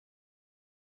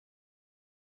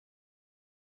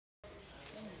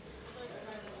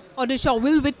Odisha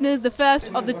will witness the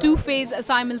first of the two-phase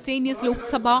simultaneous Lok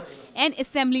Sabha and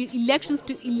Assembly elections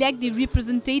to elect the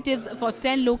representatives for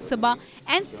 10 Lok Sabha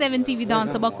and 70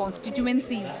 Vidhan Sabha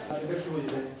constituencies.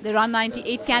 There are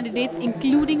 98 candidates,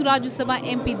 including Rajya Sabha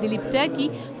MP Dilip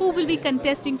Turkey, who will be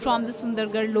contesting from the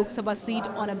Sundargarh Lok Sabha seat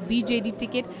on a BJD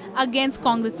ticket against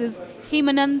Congress's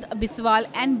Hemanand Biswal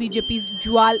and BJP's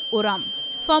Jwal Oram.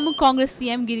 Former Congress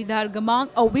CM Giridhar Gamang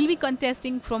will be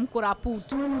contesting from Koraput.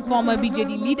 Former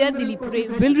BJD leader Dilip Ray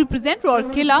will represent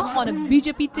Rourkela on a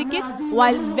BJP ticket,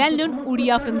 while well-known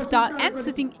Odia film star and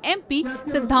sitting MP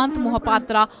Siddhant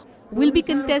Mohapatra will be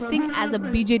contesting as a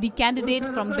BJD candidate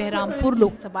from Behrampur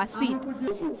Lok Sabha seat.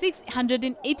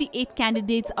 688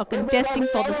 candidates are contesting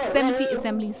for the 70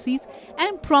 assembly seats,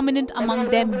 and prominent among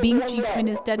them being Chief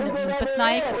Minister Naveen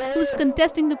Patnaik, who is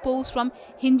contesting the post from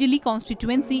Hinjali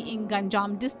constituency in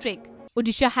Ganjam district.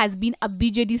 Odisha has been a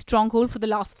BJD stronghold for the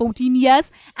last 14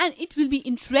 years, and it will be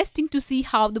interesting to see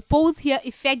how the polls here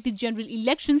affect the general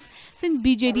elections, since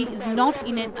BJD is not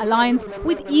in an alliance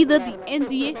with either the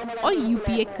NDA or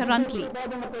UPA currently.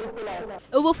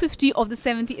 Over 50 of the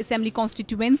 70 assembly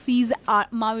constituencies are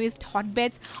Maoist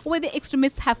hotbeds where the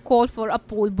extremists have called for a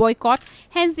poll boycott.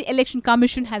 Hence, the Election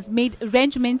Commission has made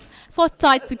arrangements for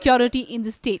tight security in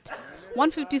the state.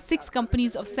 156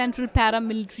 companies of Central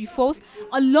Paramilitary Force,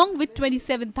 along with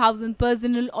 27,000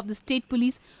 personnel of the state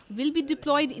police, will be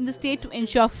deployed in the state to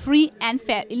ensure free and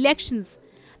fair elections.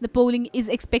 The polling is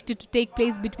expected to take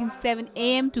place between 7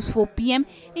 a.m. to 4 p.m.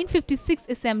 in 56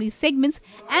 assembly segments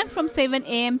and from 7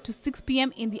 a.m. to 6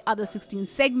 p.m. in the other 16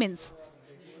 segments.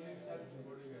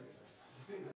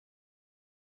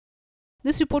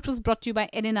 This report was brought to you by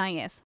NNIS.